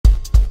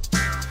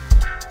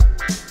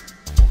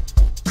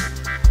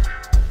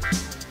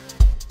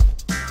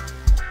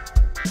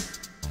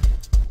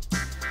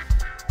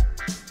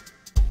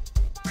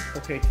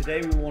Okay,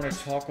 today we want to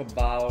talk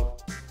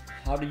about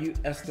how do you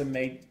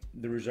estimate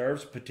the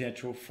reserves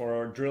potential for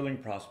our drilling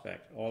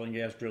prospect, oil and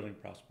gas drilling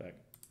prospect.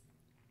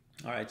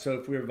 All right, so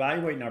if we're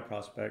evaluating our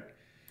prospect,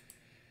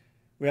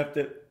 we have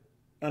to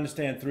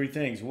understand three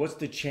things. What's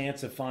the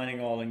chance of finding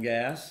oil and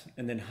gas?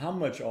 And then how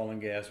much oil and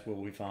gas will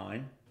we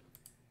find?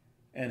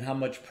 And how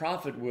much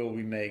profit will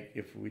we make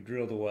if we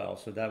drill the well?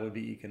 So that would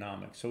be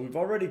economic. So we've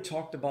already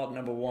talked about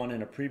number one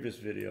in a previous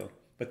video,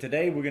 but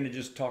today we're going to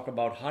just talk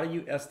about how do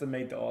you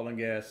estimate the oil and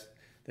gas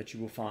that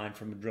you will find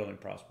from a drilling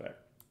prospect.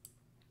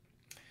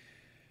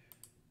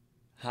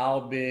 How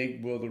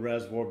big will the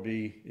reservoir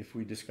be if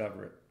we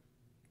discover it?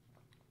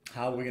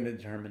 How are we going to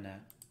determine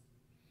that?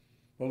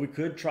 Well, we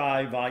could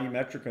try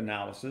volumetric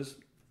analysis,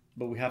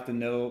 but we have to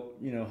know,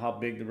 how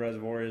big the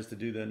reservoir is to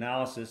do the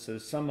analysis. So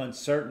there's some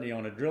uncertainty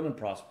on a drilling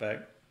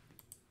prospect.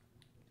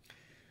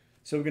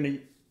 So we're going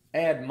to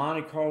add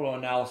Monte Carlo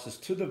analysis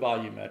to the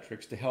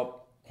volumetrics to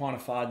help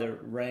quantify the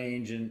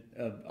range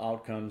of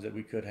outcomes that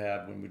we could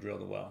have when we drill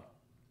the well.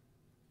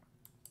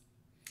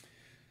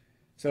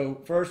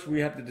 So first we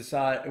have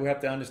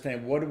to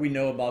understand, what do we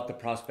know about the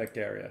prospect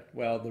area?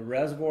 Well, the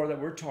reservoir that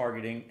we're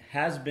targeting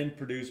has been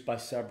produced by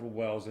several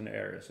wells in the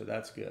area, so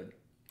that's good.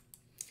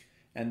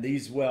 And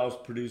these wells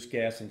produce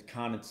gas and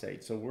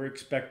condensate, so we're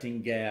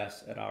expecting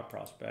gas at our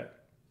prospect.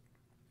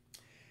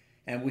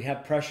 And we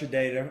have pressure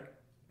data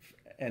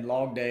and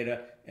log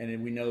data, and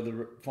then we know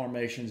the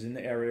formations in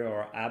the area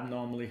are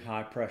abnormally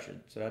high pressure,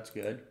 so that's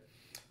good.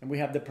 And we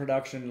have the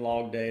production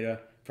log data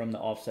from the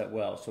offset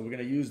well. So we're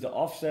going to use the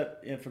offset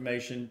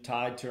information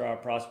tied to our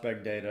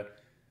prospect data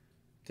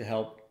to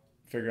help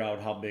figure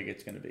out how big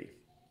it's going to be.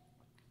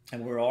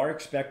 And we are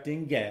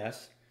expecting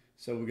gas,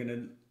 so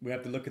we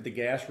have to look at the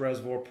gas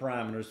reservoir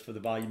parameters for the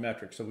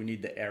volumetric. So we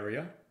need the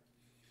area,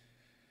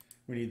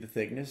 we need the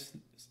thickness,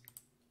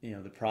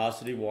 the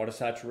porosity, water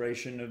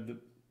saturation of the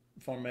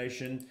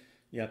formation.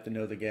 You have to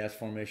know the gas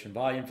formation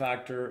volume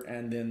factor,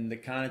 and then the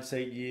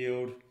condensate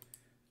yield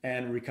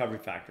and recovery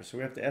factor. So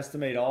we have to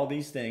estimate all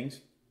these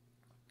things.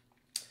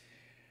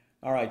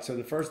 All right, so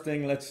the first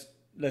thing, let's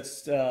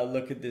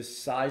look at this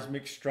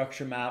seismic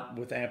structure map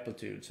with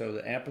amplitude. So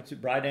the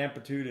amplitude, bright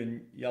amplitude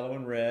in yellow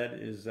and red,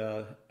 is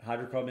a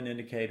hydrocarbon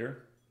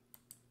indicator.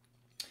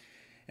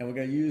 And we're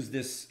going to use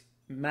this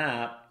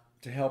map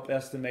to help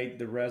estimate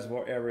the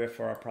reservoir area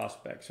for our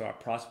prospect. So our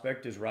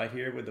prospect is right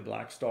here with the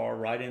black star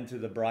right into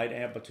the bright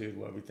amplitude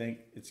where we think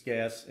it's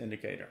gas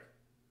indicator.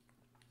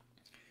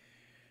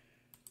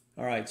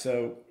 All right,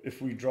 so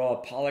if we draw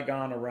a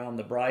polygon around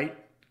the bright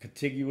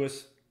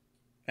contiguous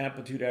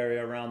amplitude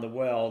area around the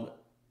well,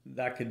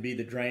 that could be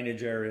the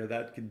drainage area.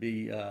 That could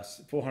be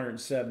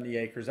 470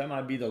 acres. That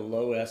might be the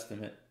low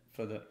estimate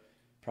for the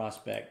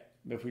prospect.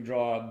 But if we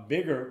draw a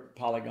bigger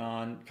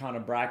polygon, kind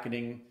of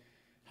bracketing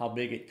how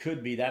big it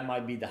could be, that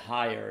might be the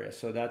high area.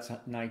 So that's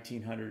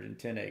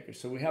 1,910 acres.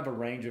 So we have a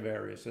range of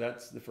areas. So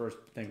that's the first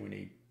thing we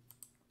need.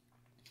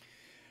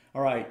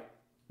 All right,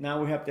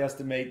 now we have to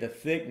estimate the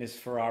thickness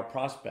for our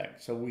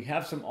prospect. So we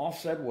have some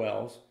offset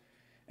wells,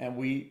 and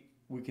we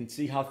can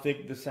see how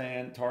thick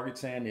the target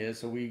sand is.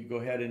 So we go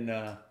ahead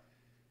and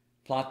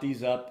plot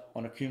these up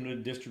on a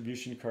cumulative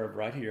distribution curve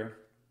right here.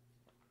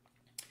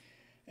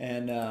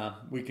 And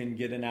we can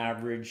get an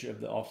average of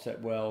the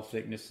offset well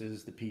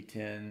thicknesses, the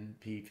P10,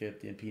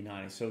 P50, and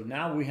P90. So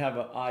now we have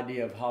an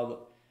idea of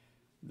how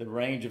the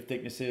range of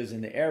thickness is in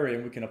the area,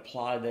 and we can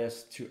apply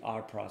this to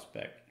our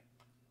prospect.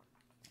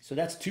 So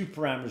that's two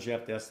parameters you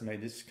have to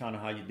estimate. This is kind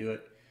of how you do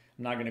it.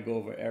 I'm not going to go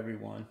over every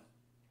one.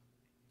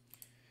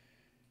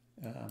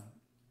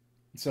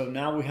 So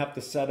now we have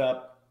to set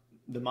up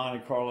the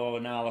Monte Carlo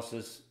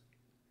analysis,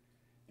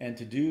 and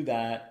to do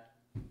that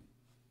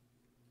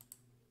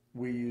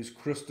we use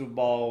Crystal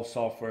Ball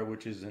software,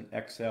 which is an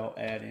Excel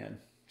add-in.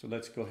 So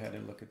let's go ahead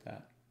and look at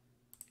that.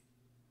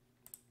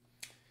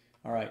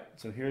 All right,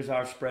 so here's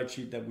our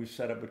spreadsheet that we've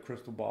set up with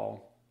Crystal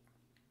Ball.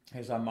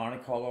 Here's our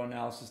Monte Carlo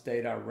analysis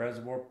data, our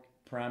reservoir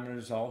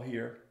parameters all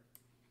here.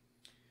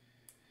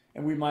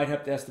 And we might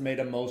have to estimate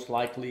a most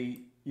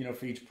likely,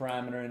 for each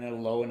parameter, and a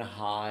low and a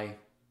high,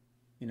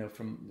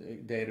 from the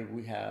data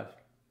we have.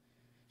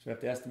 So we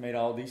have to estimate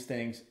all these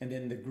things. And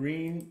then the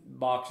green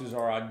boxes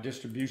are our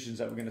distributions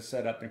that we're going to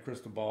set up in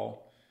Crystal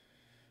Ball.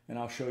 And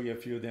I'll show you a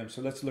few of them.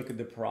 So let's look at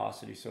the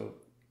porosity. So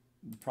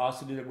the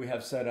porosity that we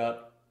have set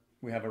up,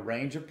 we have a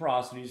range of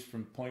porosities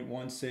from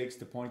 0.16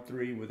 to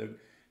 0.3 with a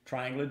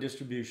triangular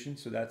distribution.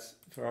 So that's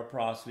for our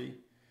porosity.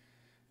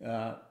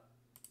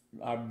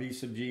 Our B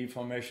sub G,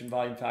 formation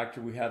volume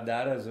factor, we have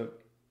that as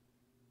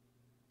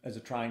a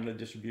triangular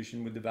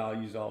distribution with the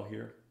values all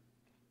here.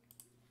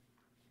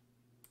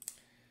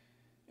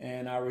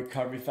 And our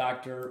recovery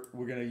factor,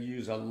 we're going to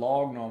use a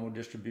log normal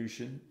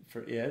distribution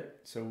for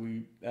it. So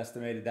we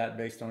estimated that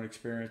based on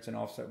experience and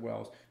offset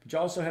wells. But you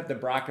also have to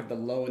bracket the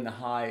low and the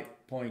high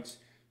points,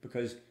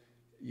 because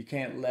you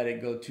can't let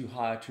it go too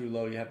high or too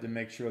low. You have to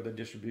make sure the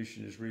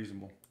distribution is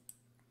reasonable.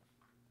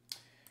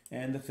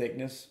 And the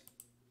thickness,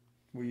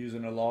 we're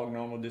using a log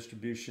normal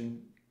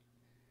distribution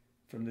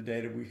from the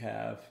data we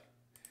have.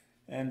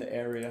 And the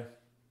area.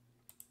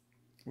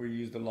 we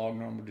used the log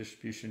normal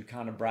distribution,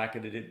 kind of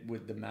bracketed it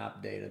with the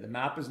map data. The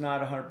map is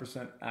not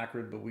 100%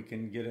 accurate, but we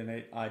can get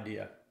an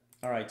idea.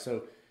 All right,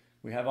 so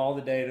we have all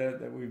the data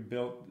that we've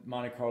built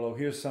Monte Carlo.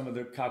 Here's some of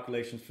the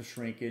calculations for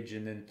shrinkage,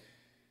 and then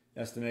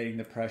estimating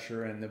the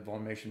pressure and the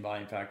formation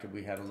volume factor.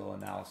 We had a little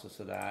analysis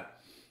of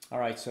that. All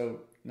right,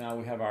 so now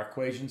we have our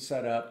equation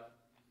set up,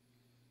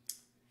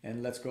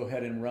 and let's go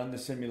ahead and run the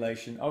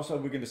simulation. Also,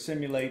 we're going to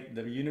simulate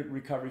the unit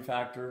recovery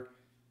factor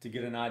to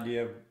get an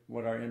idea of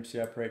what our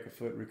MCF per acre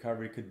foot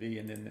recovery could be,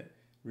 and then the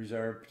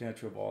reserve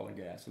potential of oil and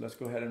gas. So let's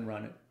go ahead and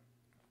run it.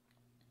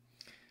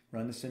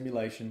 Run the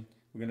simulation.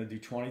 We're going to do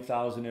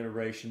 20,000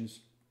 iterations.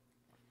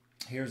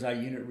 Here's our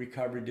unit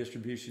recovery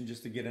distribution,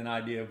 just to get an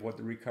idea of what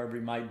the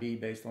recovery might be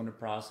based on the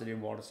porosity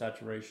and water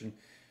saturation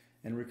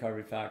and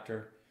recovery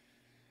factor.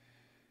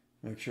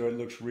 Make sure it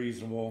looks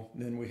reasonable.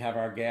 Then we have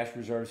our gas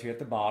reserves here at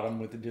the bottom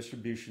with the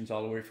distributions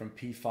all the way from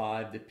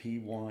P5 to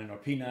P1, or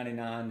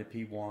P99 to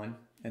P1,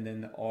 and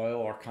then the oil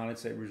or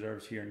condensate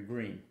reserves here in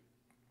green.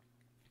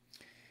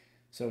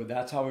 So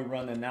that's how we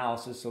run the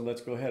analysis. So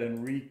let's go ahead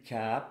and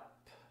recap.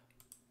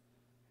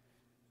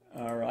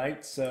 All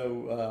right,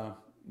 so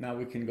now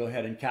we can go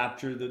ahead and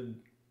capture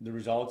the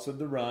results of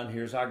the run.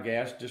 Here's our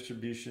gas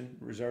distribution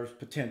reserves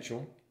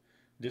potential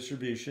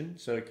distribution.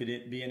 So it could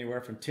be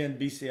anywhere from 10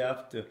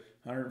 BCF to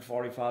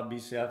 145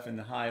 BCF in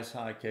the highest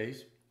high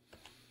case.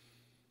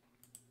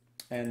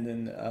 And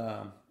then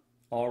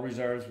all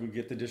reserves, we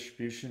get the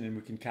distribution and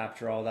we can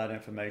capture all that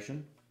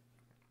information.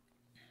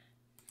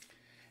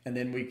 And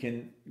then we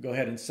can go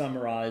ahead and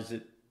summarize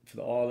it for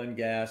the oil and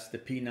gas, the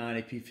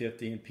P90,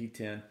 P50, and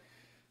P10.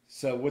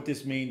 So what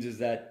this means is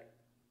that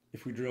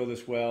if we drill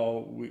this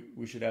well,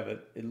 we should have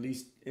at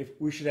least 10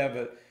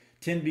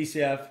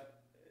 BCF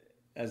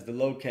as the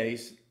low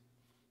case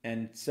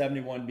and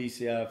 71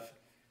 BCF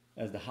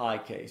as the high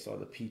case, or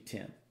the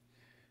P10.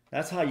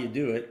 That's how you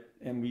do it,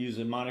 and we use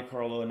a Monte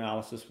Carlo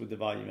analysis with the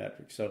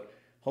volumetric. So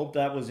hope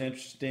that was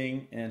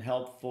interesting and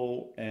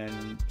helpful,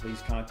 and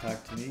please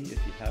contact me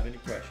if you have any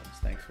questions.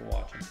 Thanks for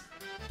watching.